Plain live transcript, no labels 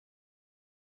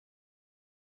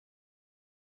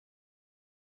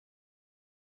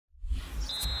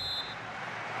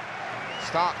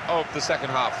Start of the second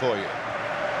half for you.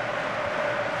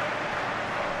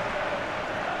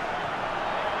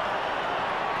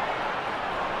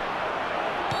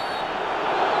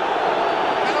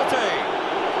 Penalty!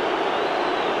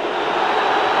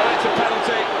 Well, it's a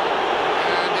penalty,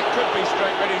 and it could be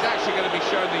straight red. He's actually going to be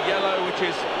shown the yellow, which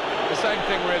is the same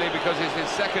thing really, because it's his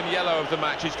second yellow of the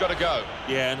match. He's got to go.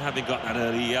 Yeah, and having got that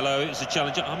early yellow, it was a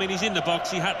challenge. I mean, he's in the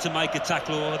box, he had to make a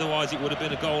tackle, or otherwise it would have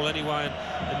been a goal anyway,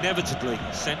 and inevitably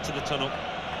sent to the tunnel.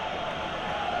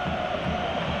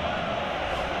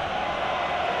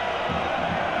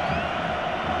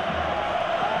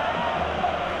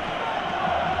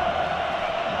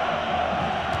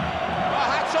 Oh,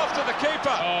 hats off to the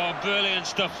keeper. Oh, brilliant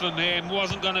stuff from him.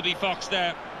 Wasn't going to be foxed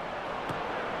there.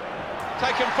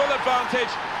 Taken full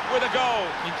advantage with a goal.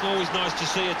 It's always nice to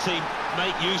see a team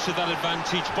make use of that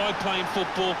advantage by playing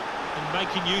football and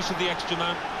making use of the extra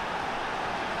man.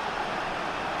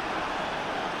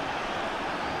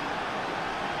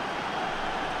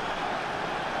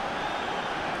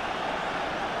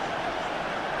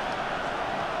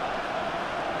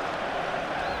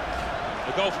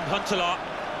 A goal from Huntelaar,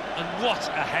 and what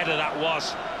a header that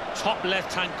was. Top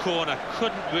left-hand corner,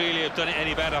 couldn't really have done it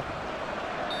any better.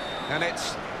 And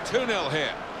it's 2-0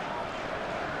 here.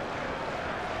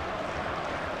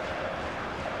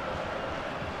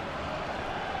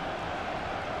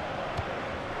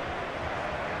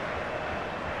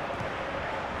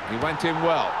 He went in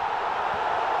well.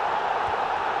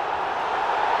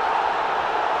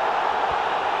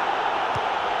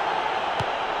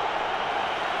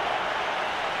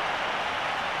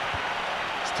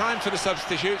 It's time for the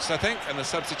substitutes, I think, and the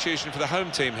substitution for the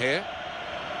home team here.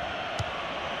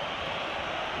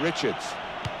 Richards.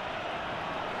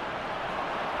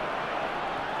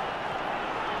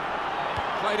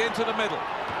 Played into the middle.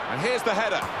 And here's the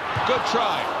header. Good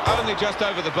try. Only just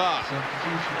over the bar.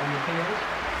 Substitution on the field.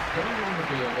 Going on the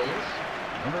field is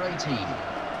number 18.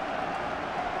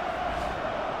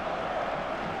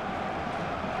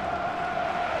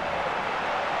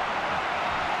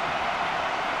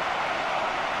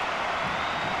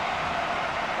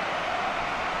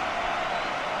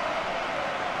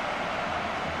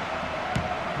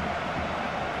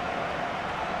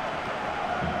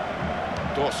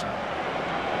 Dawson.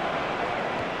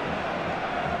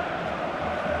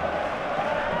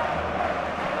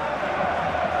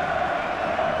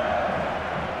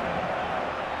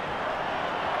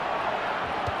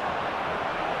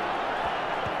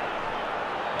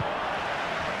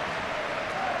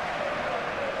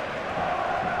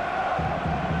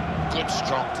 Good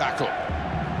strong tackle.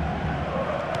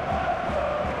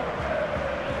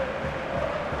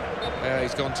 Yeah,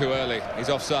 he's gone too early. He's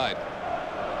offside.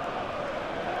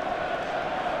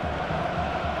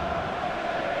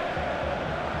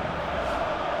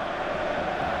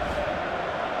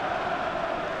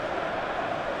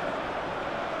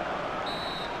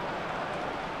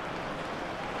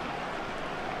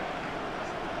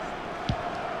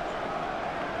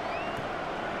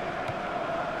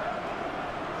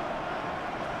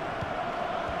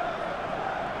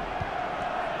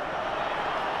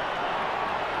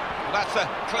 That's a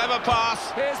clever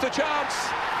pass. Here's the chance.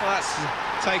 Well, that's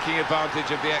taking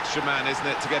advantage of the extra man, isn't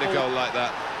it, to get a goal like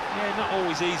that? Yeah, not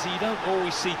always easy. You don't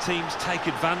always see teams take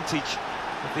advantage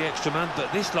of the extra man,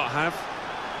 but this lot have.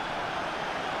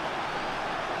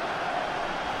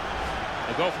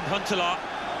 A goal from Huntelaar.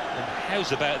 And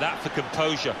how's about that for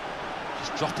composure?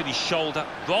 Just dropping his shoulder,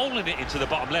 rolling it into the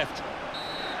bottom left.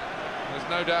 There's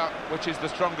no doubt which is the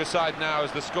stronger side now,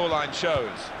 as the scoreline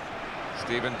shows.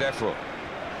 Stephen Defro.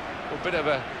 A bit of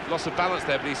a loss of balance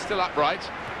there, but he's still upright.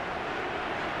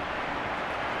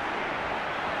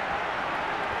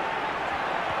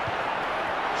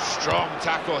 Strong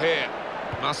tackle here.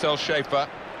 Marcel Schaefer.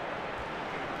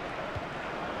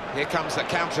 Here comes the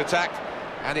counter-attack,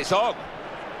 and it's on.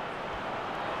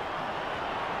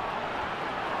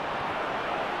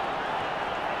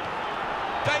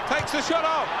 Takes the shot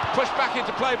off. Pushed back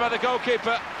into play by the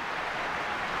goalkeeper.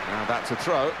 Now that's a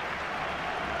throw.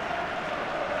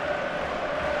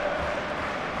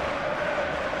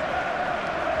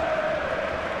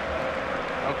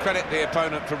 I'll credit the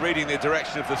opponent for reading the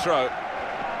direction of the throw.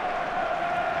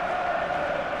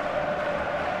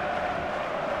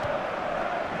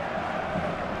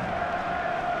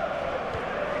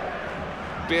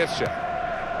 Beershire.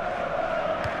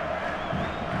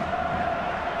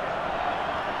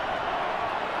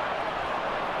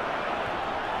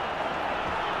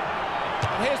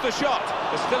 And here's the shot.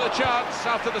 There's still a chance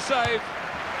after the save.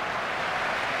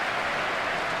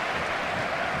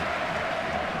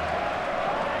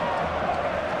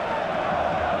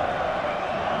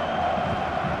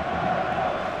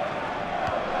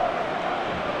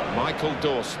 Michael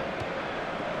Dawson.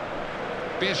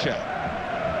 Birscher.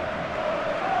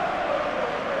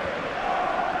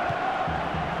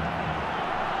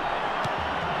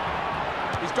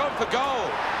 He's gone for goal,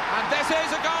 and this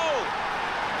is a goal!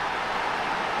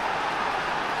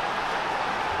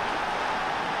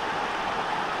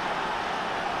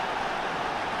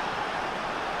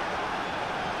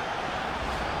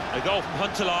 A goal from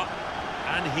Huntelaar,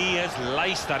 and he has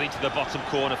laced that into the bottom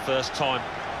corner first time.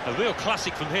 A real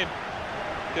classic from him.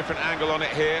 Different angle on it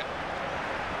here.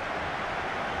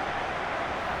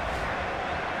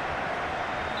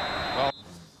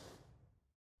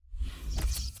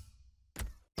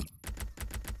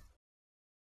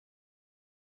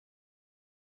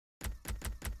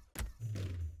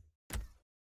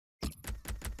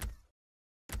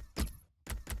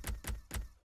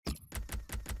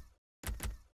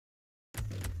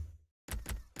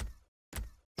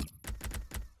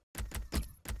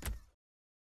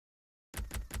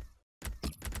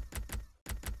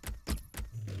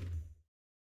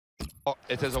 Well,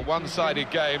 it is a one-sided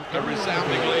game, a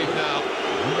resounding lead now.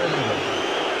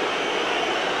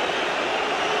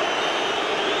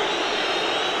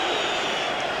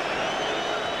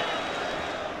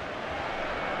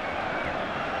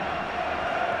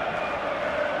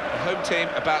 The home team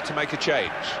about to make a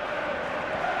change.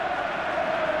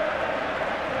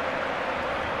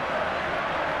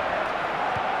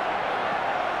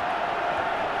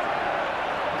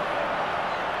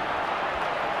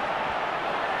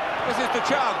 This is the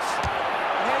chance,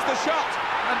 and here's the shot,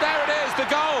 and there it is, the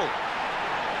goal!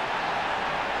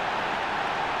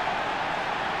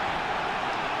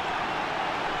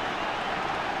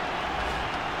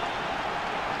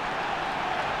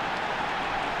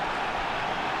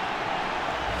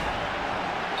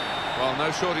 Well,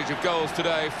 no shortage of goals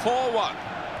today, 4-1.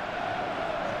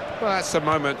 Well, that's a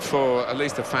moment for at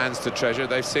least the fans to treasure.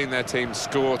 They've seen their team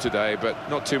score today, but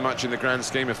not too much in the grand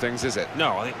scheme of things, is it?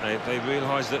 No, I think they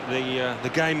realise that the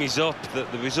game is up,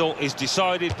 that the result is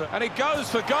decided. But and it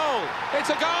goes for goal. It's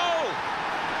a goal!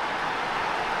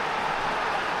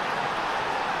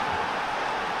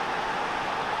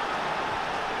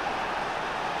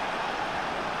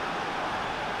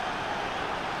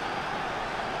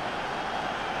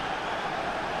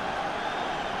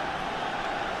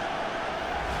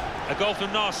 a goal from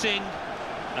Narsingh,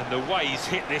 and the way he's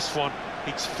hit this one,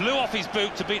 he flew off his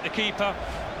boot to beat the keeper.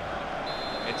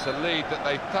 It's a lead that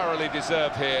they thoroughly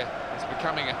deserve here. It's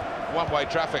becoming a one-way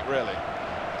traffic, really.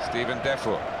 Stephen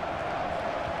Defoe.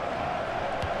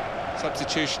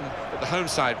 Substitution that the home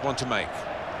side want to make.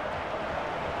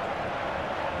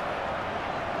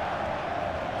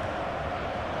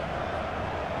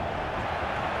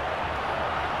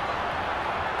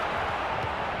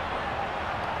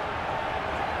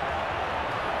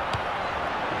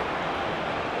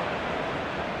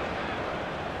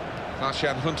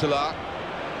 Martian Huntelaar.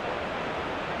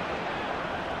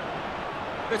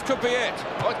 This could be it.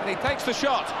 Oh, and he takes the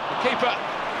shot. The keeper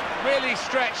really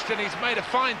stretched, and he's made a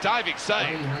fine diving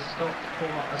save.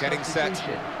 Getting set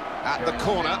at the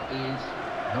corner. Is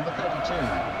number 32.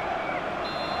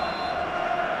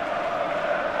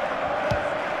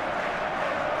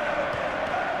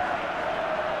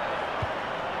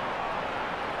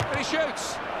 And he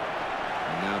shoots.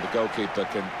 And now the goalkeeper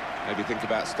can maybe think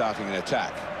about starting an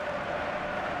attack.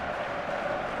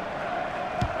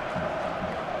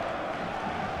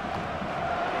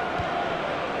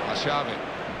 Xavi.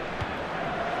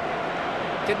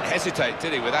 Didn't hesitate,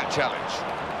 did he, with that challenge?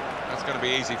 That's going to be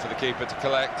easy for the keeper to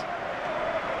collect.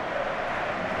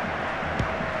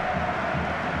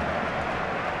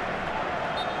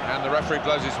 And the referee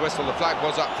blows his whistle. The flag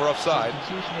was up for offside.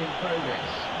 Substitution in progress.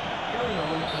 Going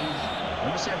on is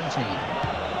number 17.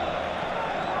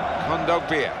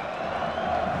 Kondogbia.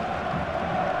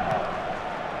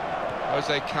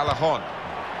 Jose Callejon.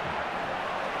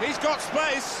 He's got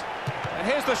space. And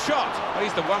here's the shot.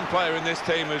 He's the one player in this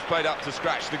team who's played up to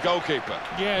scratch, the goalkeeper.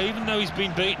 Yeah, even though he's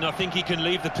been beaten, I think he can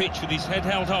leave the pitch with his head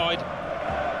held high.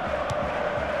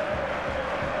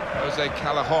 Jose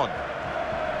Callejon.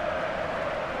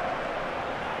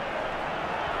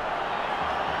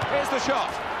 Here's the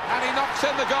shot, and he knocks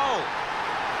in the goal.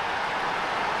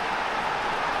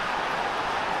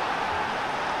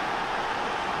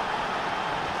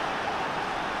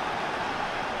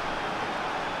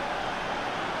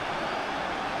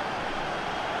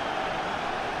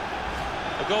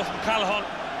 A goal from Callejon,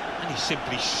 and he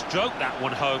simply stroked that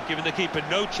one home, giving the keeper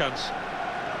no chance.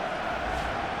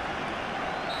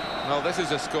 Well, this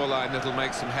is a scoreline that'll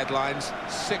make some headlines.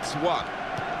 6-1.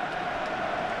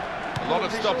 A lot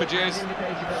of stoppages,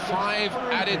 5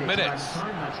 added minutes.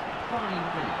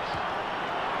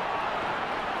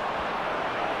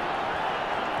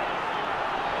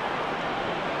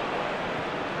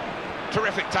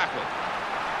 Terrific tackle.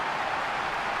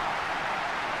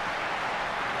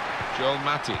 Joel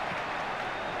Matip.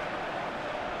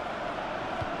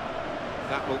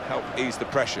 That will help ease the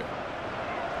pressure.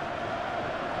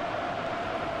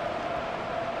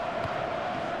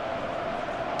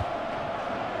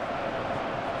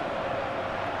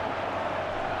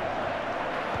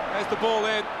 There's the ball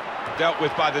in. Dealt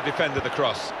with by the defender, the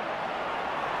cross.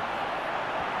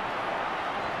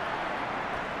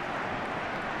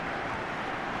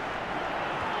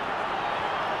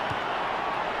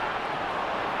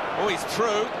 Oh, he's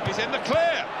through. He's in the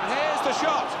clear. And here's the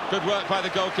shot. Good work by the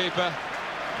goalkeeper.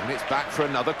 And it's back for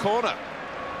another corner.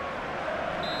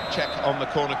 Check on the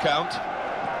corner count.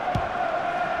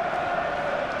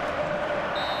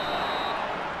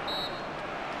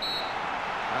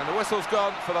 And the whistle's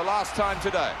gone for the last time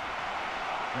today.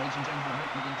 Ladies and gentlemen, I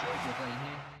hope you've enjoyed your day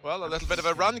here. Well, a little bit of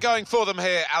a run going for them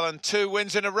here, Alan. 2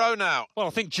 wins in a row now. Well, I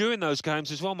think during those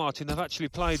games as well, Martin, they've actually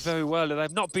played very well.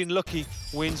 They've not been lucky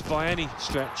wins by any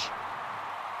stretch.